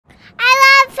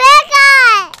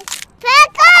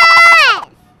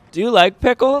Do you like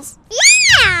pickles?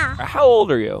 Yeah! How old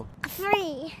are you?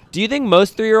 3. Do you think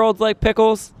most 3-year-olds like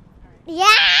pickles? Yeah!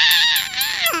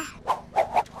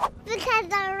 Because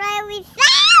they're very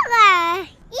sour!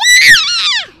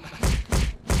 Yeah!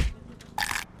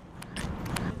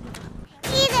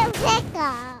 Eat a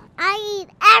pickle. I eat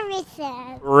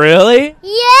everything. Really?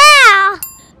 Yeah!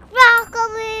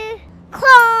 Broccoli,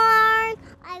 corn.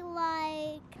 I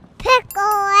like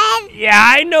pickles. Yeah,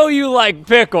 I know you like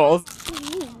pickles.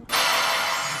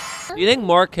 Do you think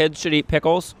more kids should eat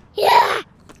pickles? Yeah!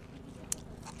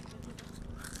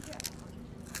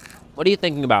 What are you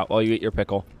thinking about while you eat your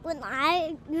pickle? When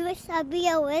I used to be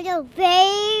a little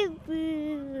baby.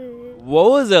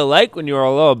 What was it like when you were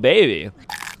a little baby?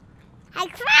 I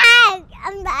cried,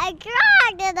 and I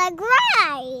cried, and I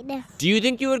cried. Do you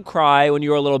think you would cry when you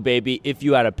were a little baby if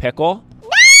you had a pickle? No!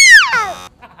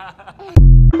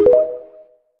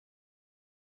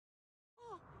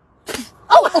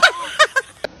 Oh!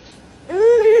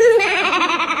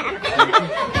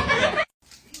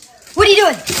 What are you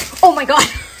doing? Oh my god!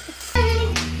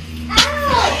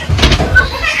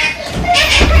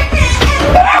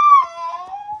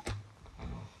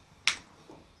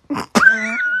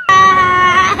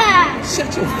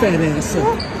 Shut your fat ass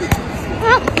up.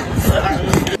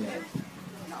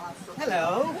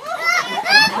 Hello.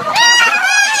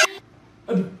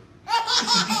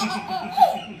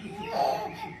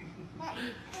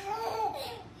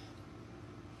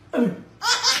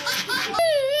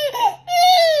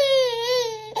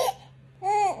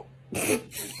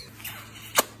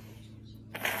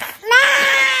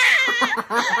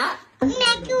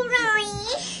 Macaroni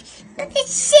with the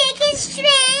chicken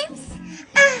strips.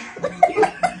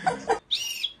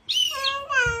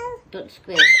 Don't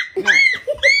squeal. No.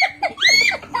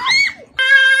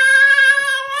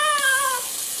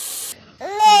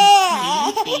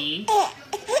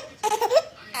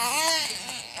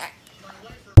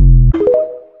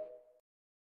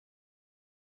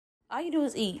 All you do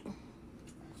is eat.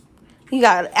 You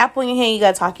got an apple in your hand, you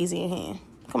got Takis in your hand.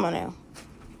 Come on now.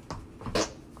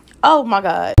 Oh my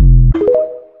god.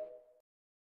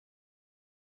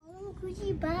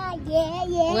 Coochie bar, yeah.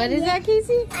 What is that,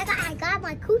 Casey? I got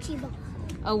my coochie bar.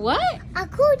 A what? A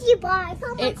coochie bar.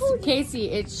 It's Casey.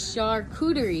 It's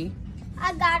charcuterie.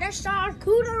 I got a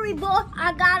charcuterie board.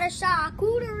 I got a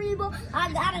charcuterie board.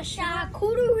 I got a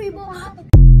charcuterie board.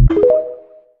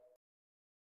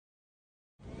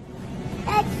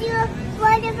 That's your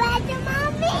water bottle,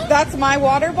 Mommy? That's my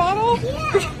water bottle?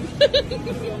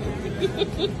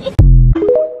 Yeah.